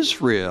in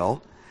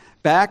Israel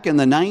back in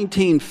the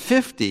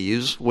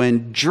 1950s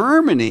when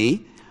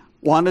Germany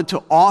wanted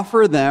to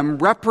offer them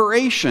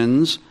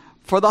reparations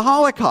for the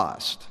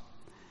Holocaust.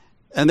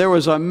 And there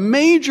was a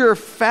major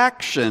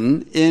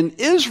faction in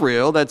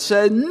Israel that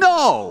said,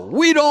 no,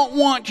 we don't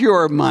want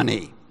your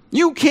money.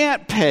 You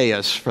can't pay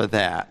us for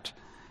that.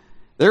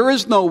 There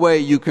is no way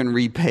you can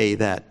repay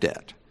that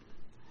debt.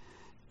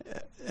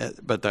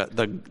 But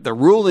the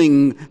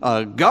ruling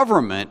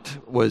government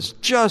was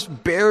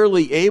just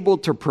barely able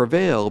to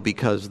prevail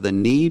because the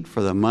need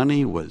for the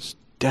money was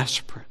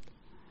desperate.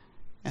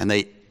 And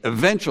they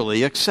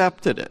eventually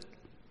accepted it.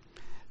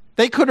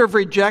 They could have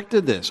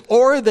rejected this,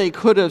 or they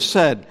could have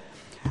said,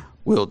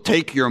 we'll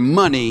take your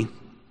money,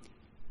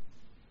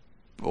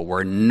 but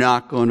we're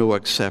not going to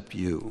accept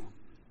you.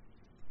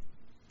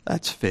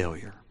 That's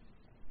failure.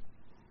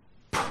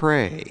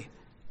 Pray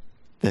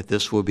that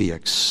this will be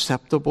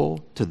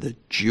acceptable to the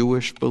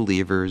Jewish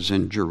believers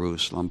in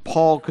Jerusalem.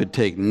 Paul could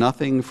take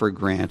nothing for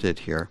granted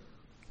here.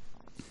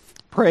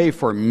 Pray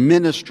for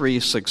ministry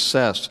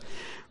success,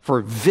 for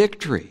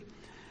victory.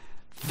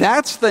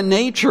 That's the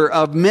nature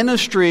of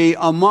ministry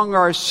among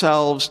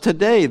ourselves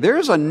today.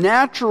 There's a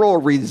natural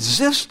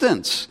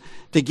resistance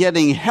to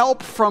getting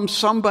help from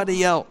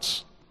somebody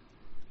else.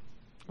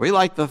 We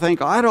like to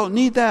think, I don't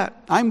need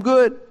that. I'm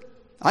good.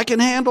 I can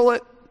handle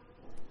it.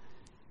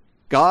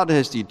 God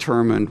has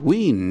determined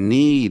we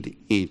need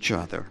each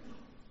other.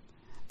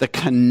 The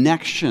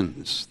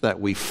connections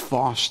that we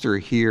foster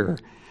here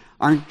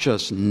aren't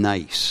just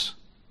nice.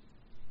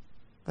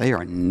 They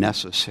are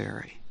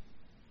necessary.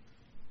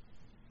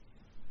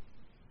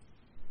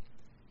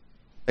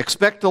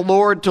 Expect the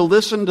Lord to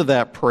listen to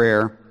that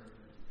prayer.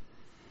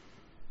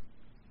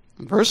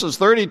 In verses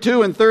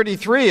 32 and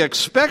 33,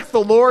 expect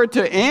the Lord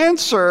to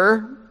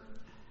answer.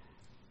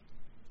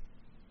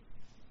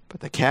 But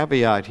the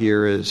caveat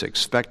here is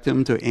expect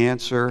him to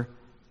answer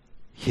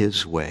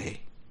his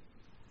way,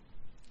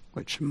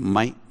 which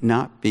might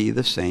not be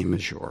the same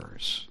as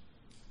yours.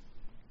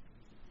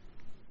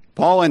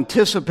 Paul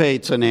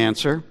anticipates an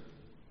answer,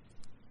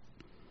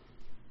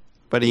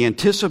 but he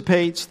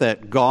anticipates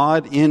that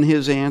God in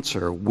his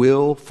answer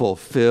will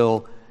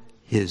fulfill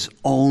his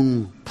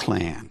own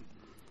plan.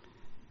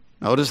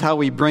 Notice how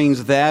he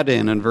brings that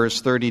in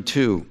verse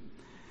 32.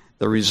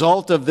 The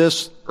result of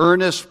this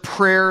earnest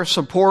prayer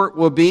support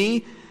will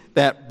be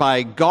that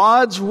by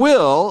God's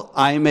will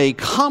I may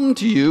come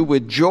to you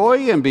with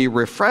joy and be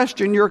refreshed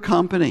in your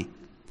company.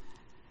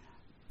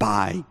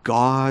 By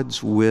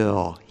God's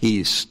will.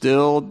 He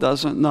still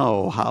doesn't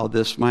know how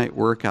this might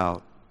work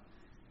out.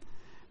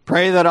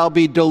 Pray that I'll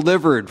be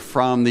delivered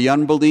from the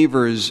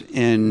unbelievers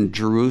in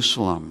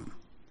Jerusalem.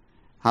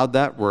 How'd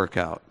that work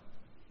out?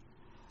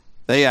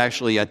 They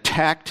actually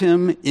attacked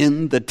him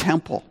in the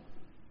temple.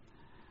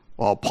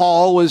 While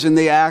Paul was in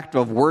the act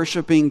of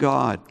worshiping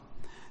God,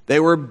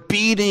 they were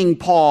beating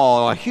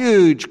Paul, a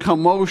huge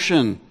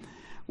commotion,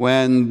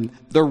 when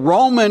the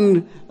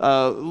Roman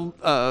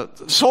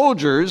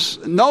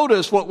soldiers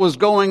noticed what was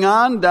going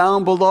on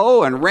down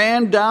below and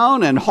ran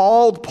down and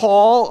hauled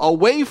Paul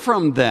away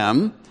from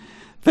them,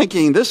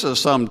 thinking this is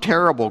some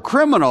terrible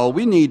criminal.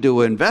 We need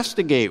to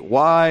investigate.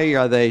 Why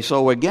are they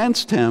so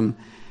against him?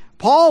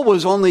 Paul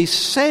was only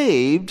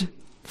saved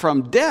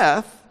from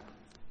death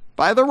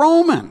by the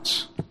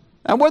Romans.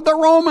 And what did the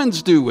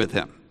Romans do with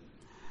him?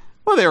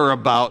 Well, they were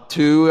about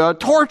to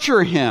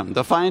torture him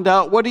to find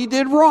out what he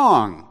did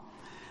wrong.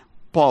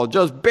 Paul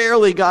just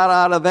barely got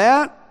out of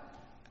that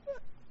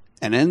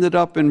and ended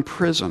up in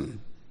prison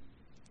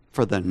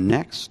for the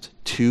next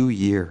 2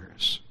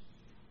 years.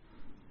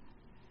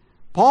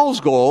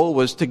 Paul's goal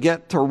was to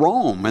get to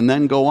Rome and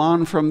then go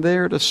on from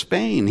there to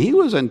Spain. He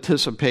was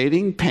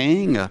anticipating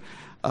paying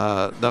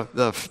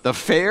the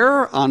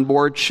fare on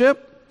board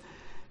ship.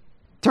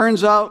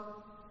 Turns out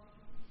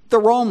the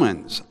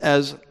Romans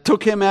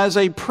took him as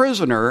a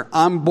prisoner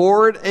on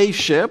board a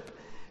ship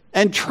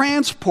and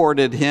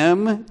transported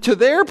him to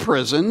their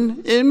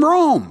prison in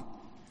Rome.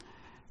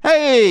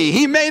 Hey,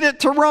 he made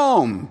it to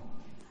Rome.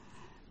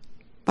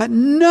 But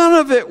none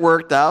of it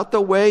worked out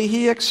the way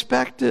he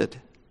expected.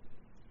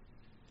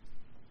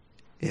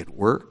 It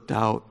worked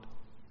out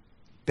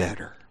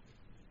better.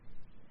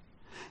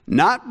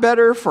 Not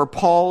better for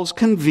Paul's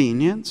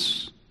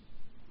convenience,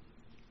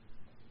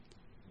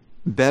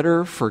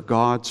 better for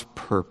God's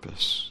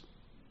purpose.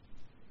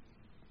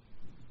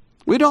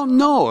 We don't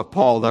know if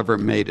Paul ever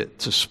made it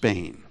to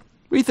Spain.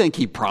 We think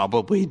he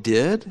probably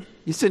did.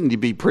 He seemed to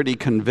be pretty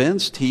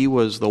convinced he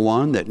was the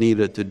one that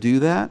needed to do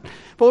that,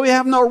 but we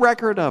have no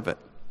record of it.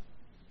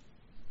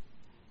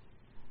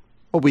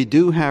 What we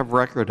do have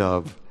record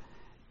of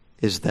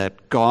is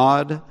that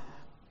God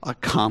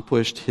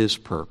accomplished his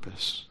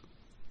purpose.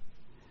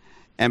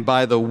 And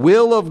by the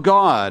will of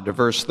God,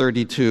 verse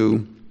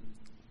 32,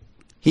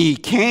 he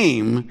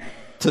came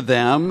to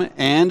them,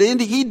 and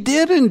he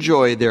did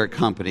enjoy their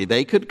company.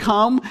 They could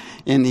come,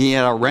 and he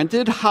had a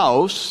rented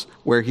house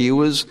where he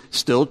was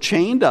still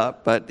chained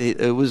up, but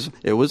it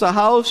was a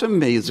house,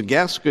 and his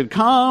guests could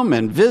come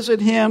and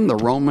visit him. The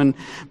Roman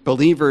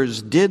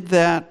believers did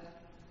that.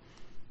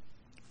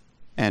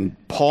 And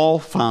Paul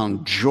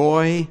found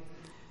joy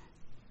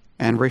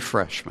and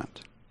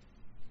refreshment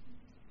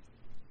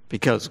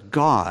because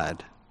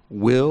God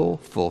will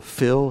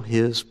fulfill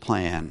his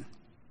plan.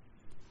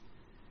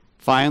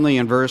 Finally,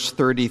 in verse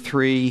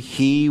 33,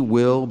 he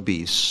will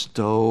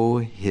bestow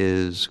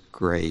his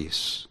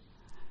grace.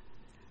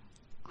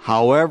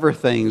 However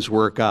things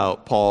work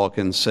out, Paul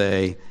can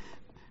say,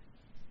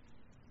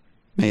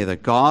 may the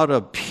God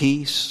of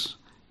peace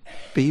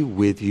be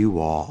with you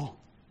all.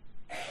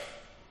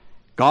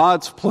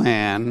 God's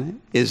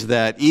plan is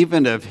that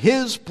even if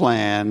his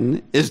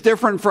plan is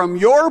different from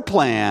your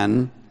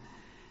plan,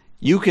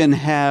 you can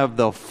have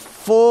the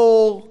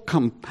full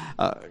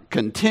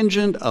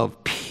contingent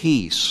of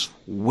peace,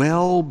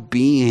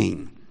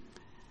 well-being,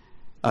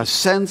 a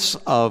sense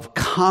of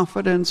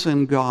confidence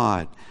in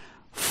God,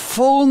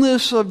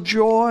 fullness of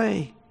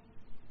joy,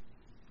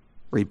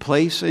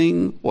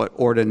 replacing what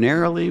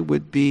ordinarily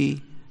would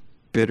be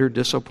bitter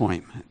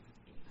disappointment.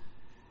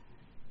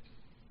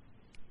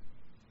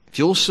 If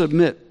you'll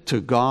submit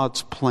to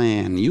God's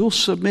plan, you'll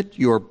submit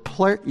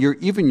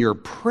even your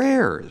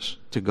prayers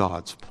to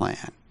God's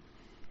plan,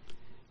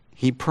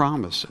 he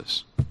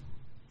promises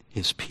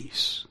his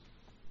peace.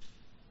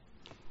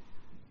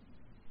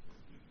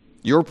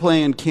 Your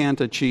plan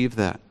can't achieve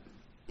that.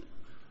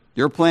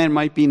 Your plan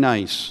might be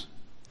nice.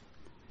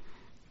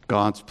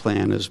 God's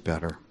plan is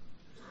better.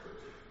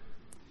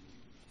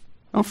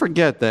 Don't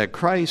forget that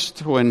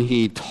Christ, when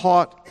he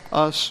taught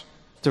us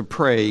to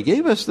pray, he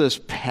gave us this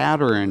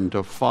pattern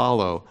to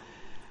follow.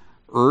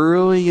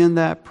 Early in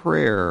that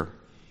prayer,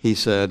 he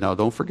said, now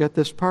don't forget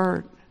this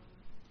part.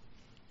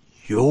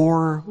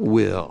 Your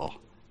will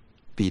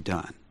be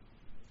done.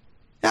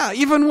 Yeah,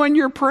 even when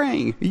you're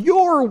praying,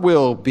 your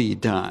will be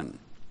done.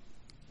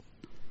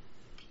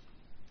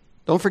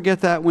 Don't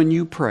forget that when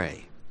you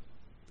pray.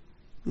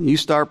 You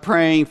start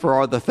praying for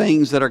all the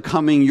things that are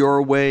coming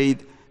your way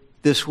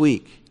this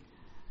week.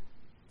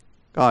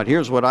 God,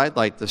 here's what I'd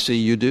like to see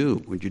you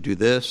do. Would you do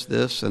this,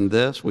 this, and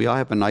this? We all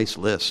have a nice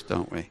list,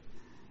 don't we?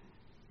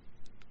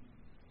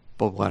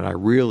 But what I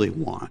really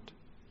want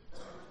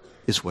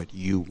is what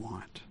you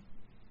want.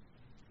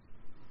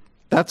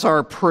 That's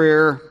our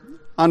prayer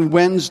on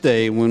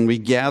Wednesday when we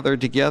gather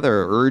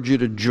together. I urge you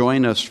to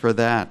join us for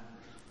that.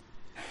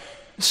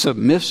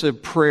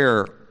 Submissive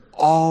prayer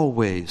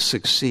always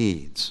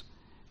succeeds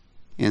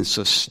in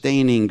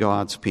sustaining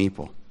God's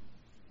people.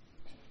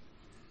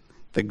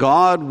 The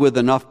God with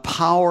enough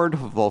power to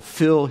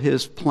fulfill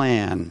his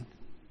plan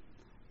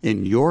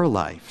in your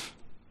life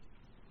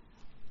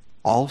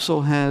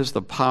also has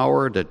the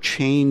power to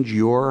change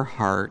your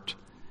heart,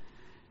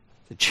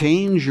 to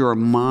change your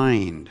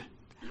mind,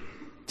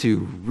 to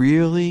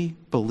really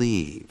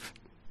believe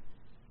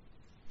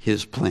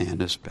his plan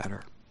is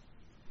better.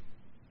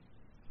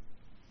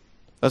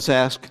 Let's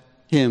ask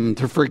him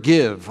to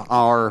forgive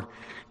our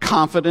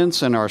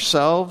confidence in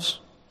ourselves.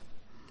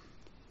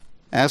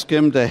 Ask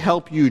him to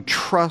help you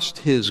trust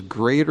his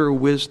greater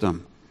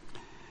wisdom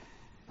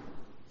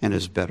and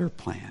his better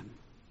plan.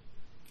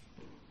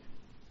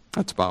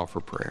 Let's bow for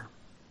prayer.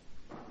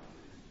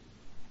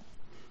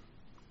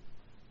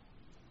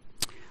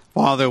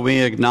 Father, we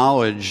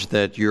acknowledge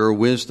that your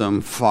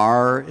wisdom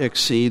far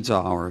exceeds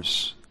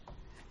ours,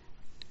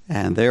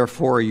 and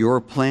therefore your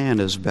plan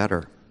is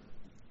better.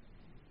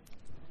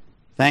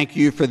 Thank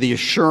you for the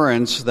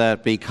assurance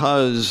that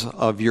because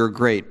of your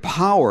great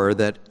power,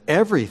 that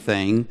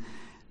everything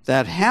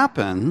that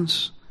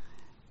happens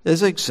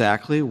is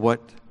exactly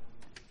what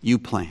you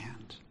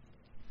planned.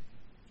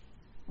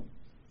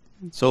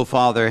 So,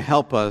 Father,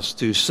 help us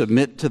to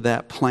submit to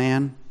that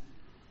plan.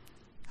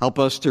 Help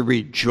us to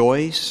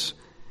rejoice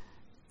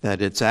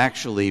that it's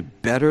actually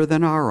better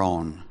than our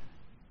own.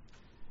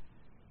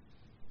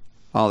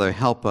 Father,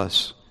 help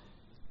us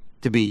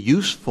to be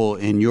useful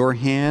in your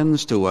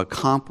hands to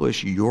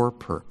accomplish your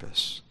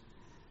purpose.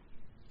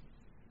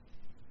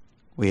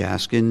 We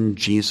ask in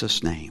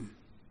Jesus' name.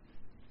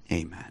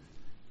 Amen.